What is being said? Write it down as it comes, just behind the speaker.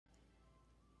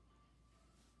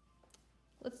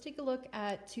Let's take a look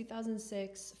at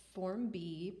 2006 Form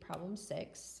B, Problem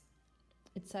 6.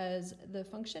 It says the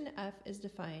function f is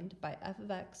defined by f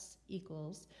of x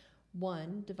equals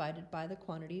 1 divided by the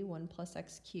quantity 1 plus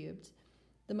x cubed.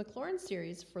 The Maclaurin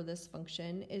series for this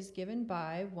function is given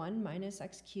by 1 minus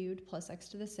x cubed plus x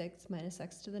to the 6th minus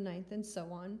x to the 9th and so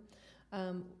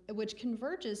on, which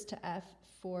converges to f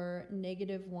for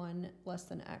negative 1 less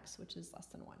than x, which is less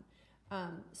than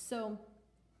 1. So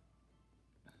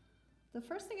the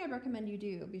first thing I'd recommend you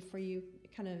do before you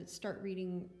kind of start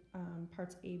reading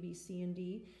parts A, B, C, and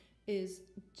D is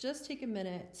just take a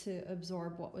minute to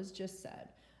absorb what was just said.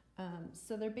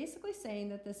 So they're basically saying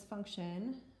that this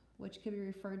function, which could be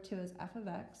referred to as f of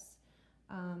x,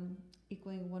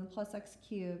 equaling 1 plus x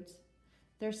cubed,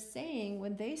 they're saying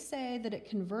when they say that it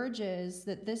converges,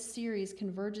 that this series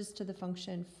converges to the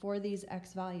function for these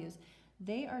x values,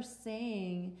 they are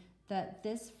saying that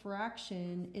this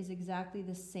fraction is exactly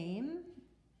the same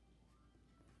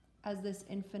as this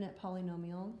infinite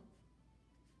polynomial.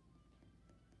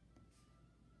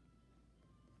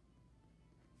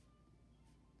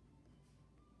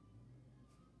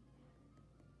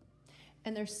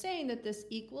 And they're saying that this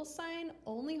equal sign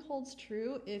only holds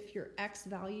true if your x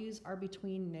values are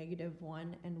between negative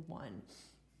 1 and 1.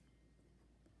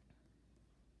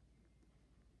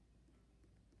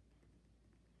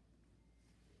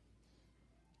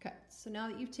 Okay, so now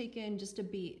that you've taken just a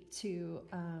beat to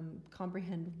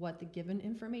comprehend what the given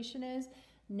information is,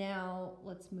 now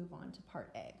let's move on to part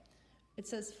A. It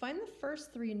says find the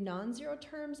first three non-zero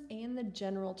terms and the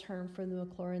general term for the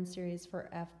Maclaurin series for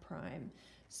f prime.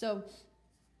 So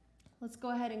let's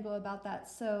go ahead and go about that.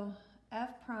 So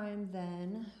f prime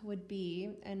then would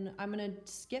be, and I'm going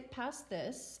to skip past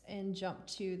this and jump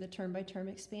to the term-by-term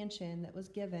expansion that was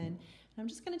given. And I'm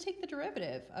just going to take the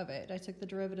derivative of it. I took the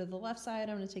derivative of the left side.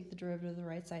 I'm going to take the derivative of the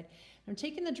right side. I'm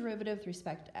taking the derivative with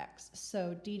respect to x.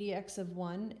 So d dx of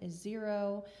 1 is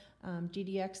 0. D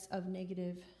dx of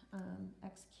negative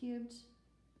x cubed.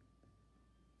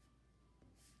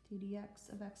 D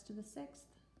dx of x to the 6th.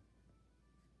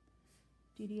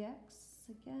 D dx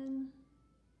again.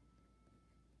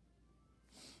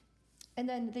 And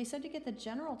then they said to get the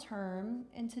general term,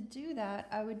 and to do that,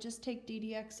 I would just take d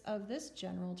dx of this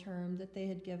general term that they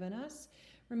had given us.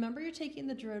 Remember, you're taking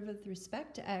the derivative with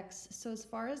respect to x, so as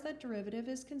far as that derivative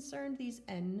is concerned, these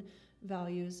n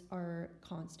values are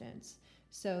constants.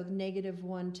 So the negative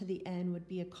 1 to the n would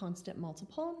be a constant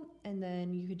multiple, and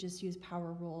then you could just use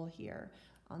power rule here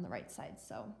on the right side.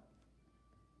 So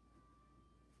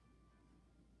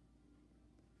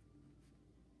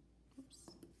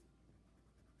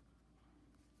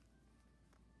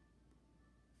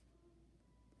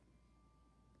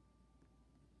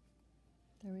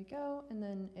there we go, and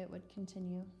then it would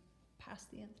continue past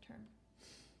the nth term.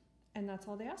 And that's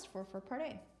all they asked for part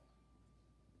A.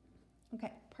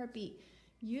 Okay, part B.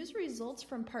 Use results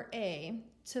from part A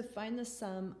to find the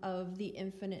sum of the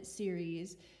infinite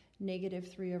series,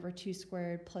 negative 3 over 2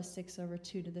 squared plus 6 over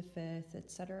 2 to the 5th,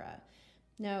 etc.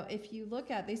 Now, if you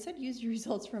look at, they said use your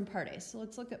results from part A. So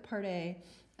let's look at part A,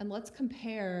 and let's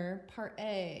compare part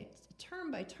A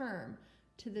term by term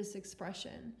to this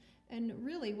expression. And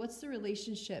really, what's the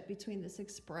relationship between this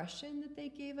expression that they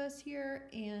gave us here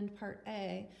and part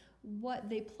A? What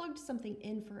they plugged something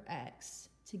in for x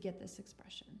to get this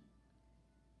expression.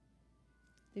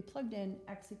 They plugged in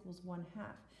x equals 1/2.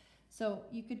 So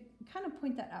you could kind of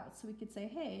point that out. So we could say,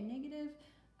 hey, negative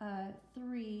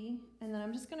 3, and then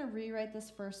I'm just going to rewrite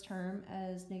this first term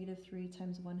as negative 3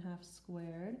 times 1/2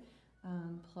 squared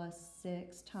plus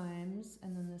 6 times,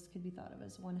 and then this could be thought of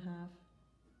as 1/2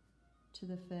 to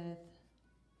the 5th,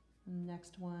 and the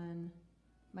next one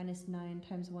minus 9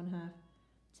 times 1/2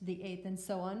 to the 8th, and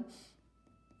so on.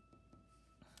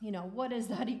 You know, what is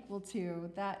that equal to?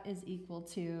 That is equal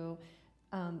to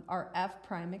our f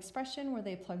prime expression where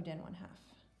they plugged in 1/2.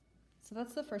 So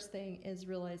that's the first thing, is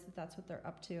realize that that's what they're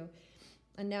up to.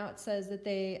 And now it says that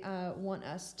they want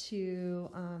us to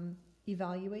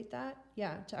evaluate that.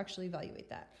 Yeah, to actually evaluate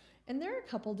that. And there are a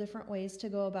couple different ways to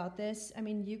go about this. I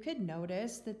mean, you could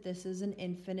notice that this is an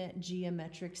infinite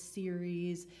geometric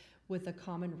series with a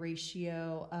common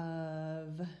ratio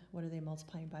of, what are they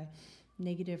multiplying by?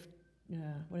 Negative,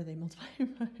 what are they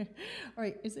multiplying by? All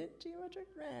right, is it geometric?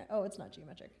 Oh, it's not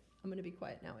geometric. I'm going to be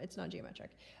quiet now. It's not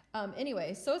geometric.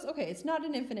 Anyway, so it's okay. It's not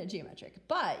an infinite geometric,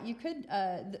 but you could,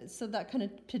 so that kind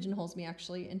of pigeonholes me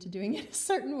actually into doing it a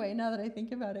certain way now that I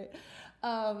think about it.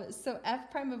 So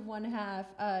f prime of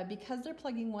 1/2, because they're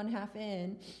plugging 1/2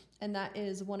 in, and that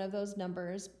is one of those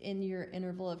numbers in your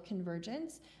interval of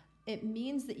convergence, it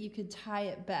means that you could tie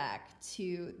it back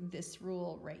to this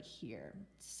rule right here.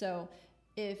 So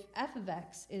if f of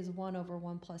x is 1 over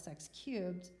 1 plus x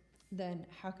cubed, then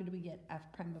how could we get f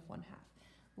prime of 1/2?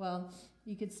 Well,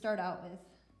 you could start out with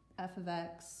f of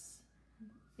x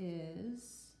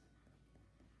is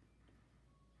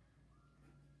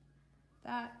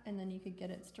that, and then you could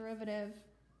get its derivative.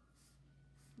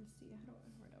 Let's see,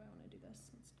 where do I want to do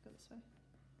this? Let's go this way.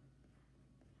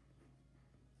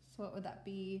 So what would that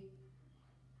be?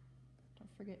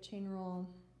 Don't forget chain rule.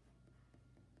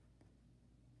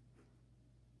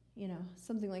 You know,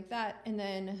 something like that. And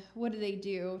then what do they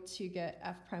do to get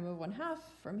f prime of 1/2?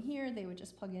 From here, they would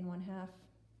just plug in 1/2.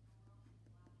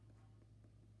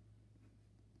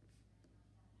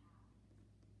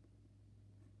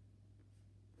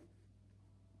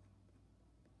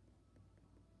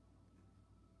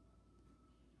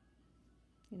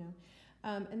 You know,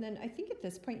 and then I think at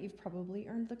this point you've probably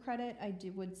earned the credit.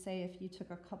 would say if you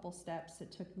took a couple steps, it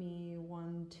took me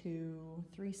 1, 2,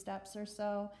 3 steps or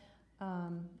so,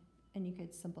 and you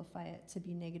could simplify it to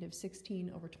be negative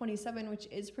 16 over 27, which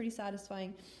is pretty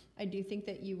satisfying. I do think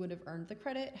that you would have earned the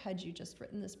credit had you just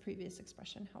written this previous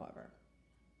expression, however.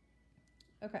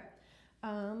 Okay,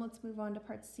 let's move on to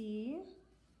part C.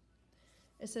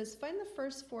 It says, find the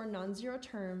first 4 non-zero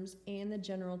terms and the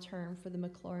general term for the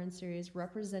Maclaurin series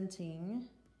representing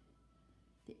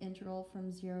the integral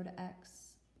from 0 to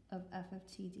x of f of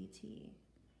t dt.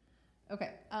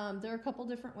 Okay, there are a couple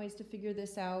different ways to figure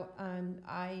this out.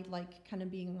 I like kind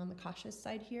of being on the cautious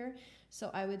side here.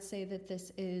 So I would say that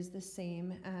this is the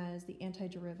same as the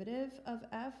antiderivative of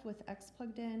f with x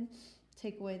plugged in.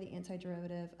 Take away the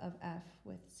antiderivative of f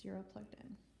with 0 plugged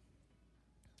in.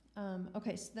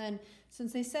 Okay, so then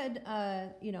since they said,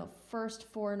 you know, first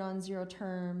 4 non-zero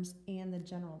terms and the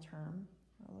general term,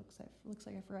 looks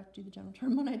like I forgot to do the general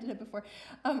term when I did it before.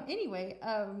 Anyway,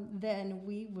 then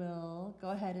we will go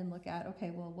ahead and look at,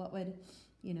 okay, well, what would,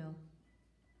 you know,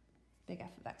 big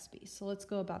F of x be? So let's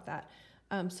go about that.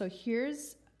 So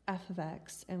here's f of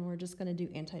x, and we're just going to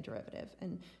do antiderivative.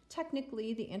 And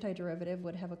technically, the antiderivative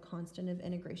would have a constant of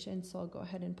integration, so I'll go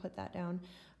ahead and put that down.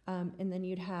 And then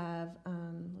you'd have,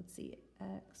 let's see,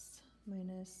 x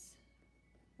minus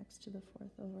x to the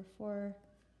 4th over 4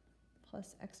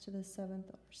 plus x to the 7th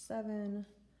over 7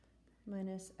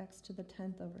 minus x to the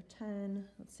 10th over 10.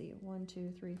 Let's see, 1,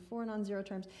 2, 3, 4 non-zero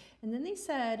terms. And then they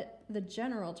said the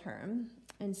general term.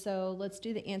 And so let's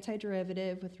do the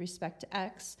antiderivative with respect to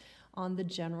x on the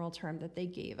general term that they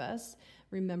gave us.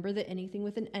 Remember that anything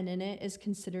with an n in it is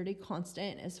considered a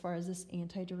constant as far as this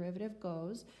antiderivative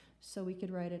goes. So we could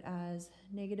write it as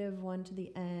negative 1 to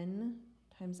the n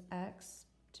times x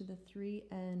to the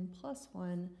 3n plus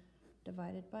 1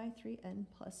 divided by 3n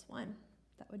plus 1.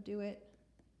 That would do it.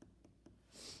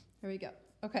 There we go.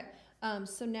 Okay,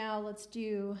 so now let's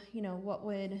do, you know,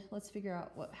 let's figure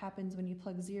out what happens when you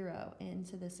plug 0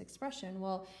 into this expression.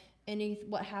 Well,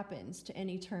 what happens to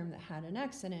any term that had an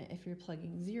x in it if you're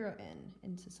plugging 0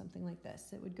 into something like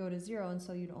this? It would go to 0, and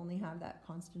so you'd only have that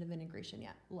constant of integration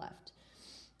left.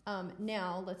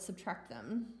 Now let's subtract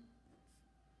them.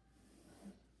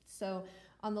 So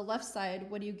on the left side,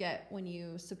 what do you get when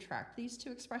you subtract these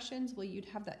two expressions? Well, you'd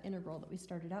have that integral that we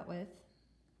started out with.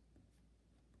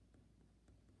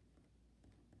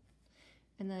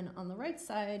 And then on the right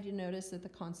side, you notice that the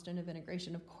constant of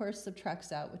integration, of course,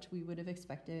 subtracts out, which we would have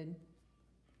expected.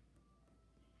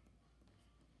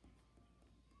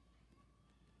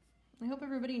 I hope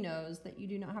everybody knows that you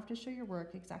do not have to show your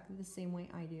work exactly the same way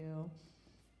I do.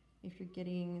 If you're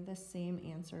getting the same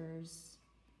answers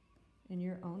in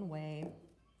your own way,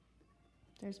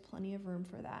 there's plenty of room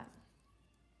for that.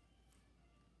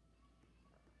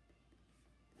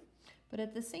 But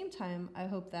at the same time, I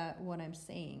hope that what I'm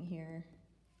saying here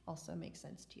also makes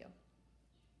sense to you.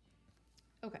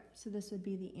 Okay, so this would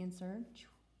be the answer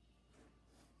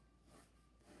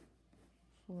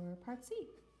for part C. All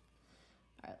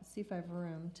right, let's see if I have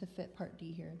room to fit part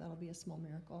D here. That'll be a small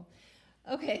miracle.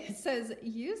 Okay, it says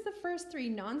use the first 3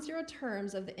 non-zero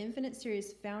terms of the infinite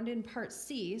series found in part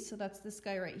C, so that's this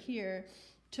guy right here,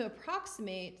 to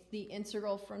approximate the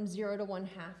integral from 0 to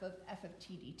 1/2 of f of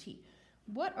t dt.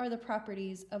 What are the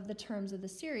properties of the terms of the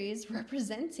series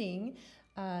representing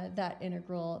that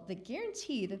integral that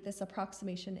guarantee that this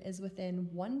approximation is within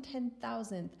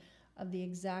 1/10,000th of the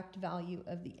exact value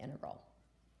of the integral?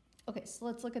 Okay, so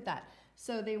let's look at that.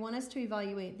 So they want us to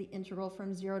evaluate the integral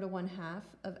from 0 to 1/2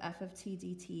 of f of t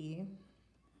dt.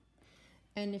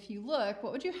 And if you look,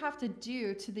 what would you have to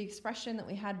do to the expression that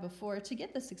we had before to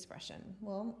get this expression?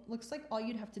 Well, looks like all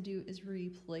you'd have to do is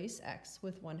replace x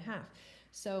with 1/2.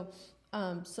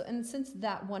 And since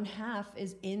that 1/2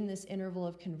 is in this interval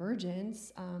of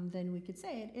convergence, then we could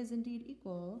say it is indeed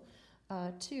equal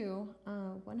to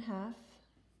 1/2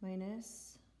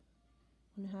 minus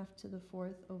 1/2 to the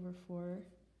 4th over 4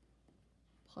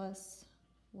 plus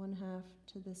 1/2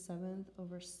 to the 7th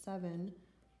over 7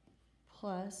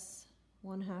 plus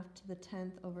 1/2 to the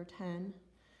 10th over 10,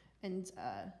 and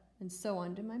so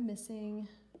on. Am I missing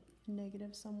a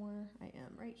negative somewhere? I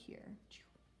am, right here.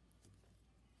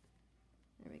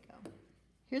 There we go.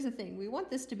 Here's the thing. We want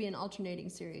this to be an alternating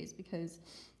series because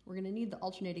we're going to need the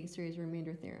alternating series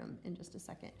remainder theorem in just a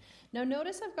second. Now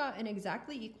notice I've got an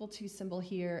exactly equal to symbol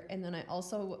here, and then I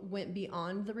also went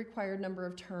beyond the required number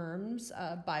of terms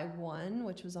by 1,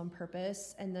 which was on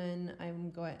purpose, and then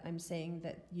I'm saying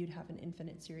that you'd have an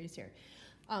infinite series here.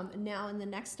 Now in the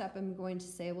next step I'm going to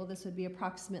say, well, this would be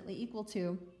approximately equal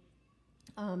to,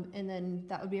 and then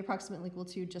that would be approximately equal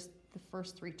to just the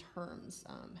first 3 terms.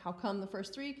 How come the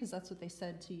first 3? Because that's what they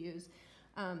said to use.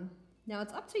 Now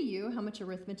it's up to you how much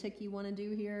arithmetic you want to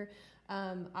do here.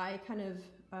 I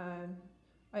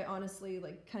honestly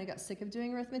kind of got sick of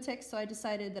doing arithmetic, so I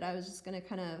decided that I was just going to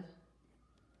kind of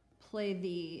play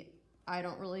the I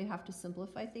don't really have to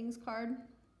simplify things card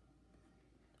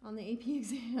on the AP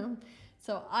exam.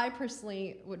 So I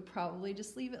personally would probably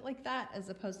just leave it like that as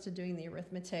opposed to doing the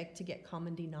arithmetic to get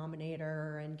common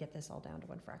denominator and get this all down to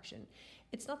 1 fraction.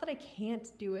 It's not that I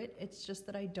can't do it, it's just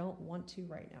that I don't want to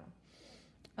right now.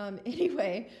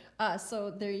 Anyway, so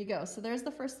there you go. So there's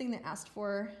the first thing they asked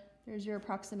for. There's your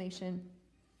approximation.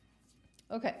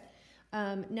 Okay.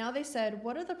 Now they said,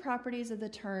 what are the properties of the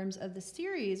terms of the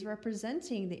series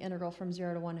representing the integral from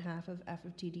 0 to 1/2 of f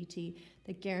of t dt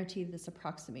that guarantee this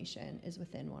approximation is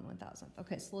within 1/1000th?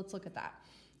 Okay, so let's look at that.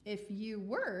 If you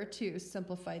were to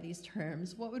simplify these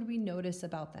terms, what would we notice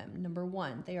about them? Number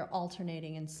 1, they are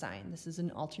alternating in sign. This is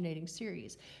an alternating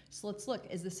series. So let's look,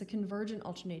 is this a convergent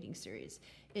alternating series?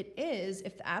 It is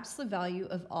if the absolute value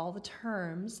of all the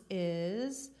terms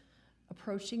is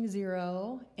approaching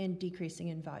 0 and decreasing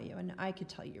in value. And I could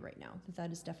tell you right now that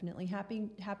that is definitely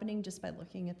happening just by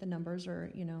looking at the numbers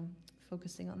or,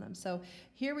 focusing on them. So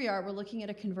here we are, we're looking at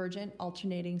a convergent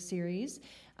alternating series,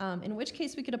 in which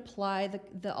case we could apply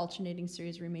the alternating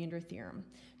series remainder theorem.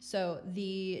 So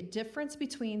the difference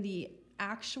between the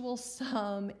actual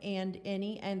sum and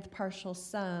any nth partial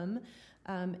sum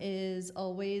is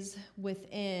always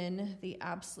within the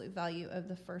absolute value of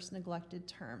the first neglected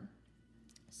term.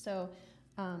 So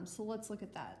let's look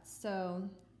at that. So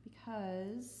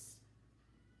because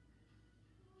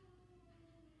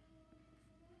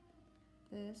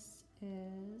this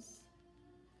is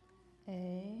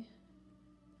a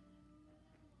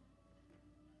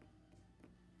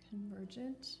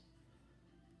convergent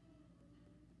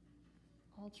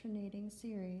alternating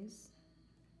series,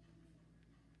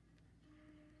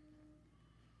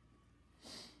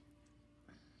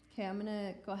 okay, I'm going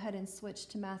to go ahead and switch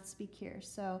to math speak here.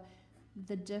 So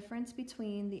the difference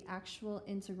between the actual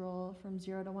integral from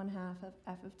 0 to 1/2 of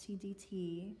f of t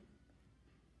dt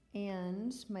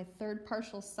and my third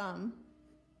partial sum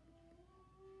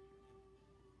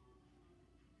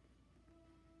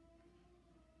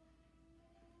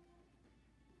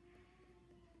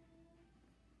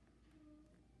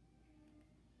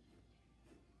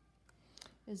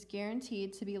is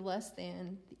guaranteed to be less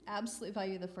than the absolute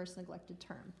value of the first neglected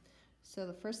term. So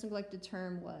the first neglected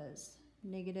term was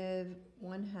negative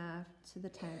 1/2 to the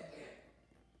 10th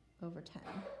over 10.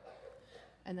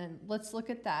 And then let's look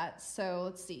at that. So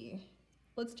let's see.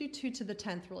 Let's do 2 to the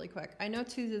 10th really quick. I know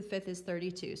 2 to the 5th is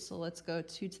 32, so let's go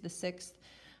 2 to the 6th.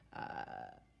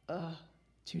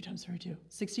 2 times 32.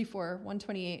 64,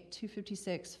 128,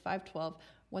 256, 512,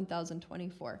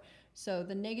 1024. So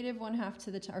the negative 1/2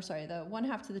 to the, the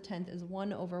 1/2 to the 10th is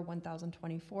 1 over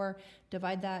 1024.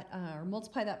 Divide that, or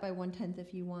multiply that by 1/10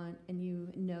 if you want, and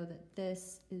you know that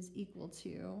this is equal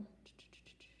to,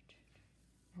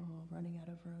 running out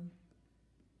of room.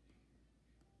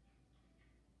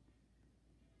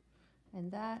 And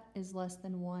that is less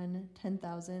than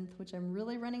 1/10,000th, which I'm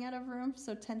really running out of room.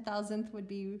 So 10,000th would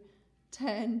be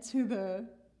 10 to the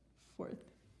 4th.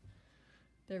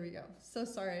 There we go. So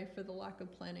sorry for the lack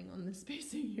of planning on the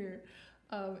spacing here.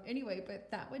 Anyway, but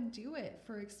that would do it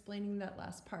for explaining that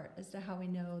last part as to how we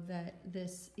know that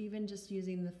this, even just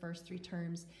using the first 3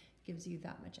 terms, gives you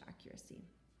that much accuracy.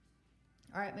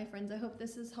 All right, my friends, I hope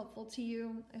this is helpful to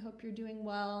you. I hope you're doing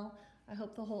well. I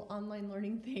hope the whole online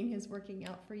learning thing is working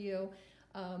out for you.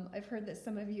 I've heard that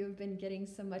some of you have been getting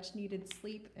some much needed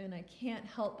sleep, and I can't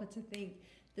help but to think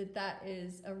that that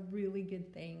is a really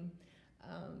good thing.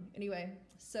 Anyway,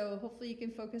 so hopefully you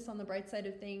can focus on the bright side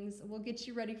of things. We'll get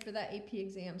you ready for that AP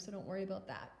exam, so don't worry about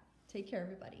that. Take care,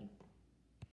 everybody.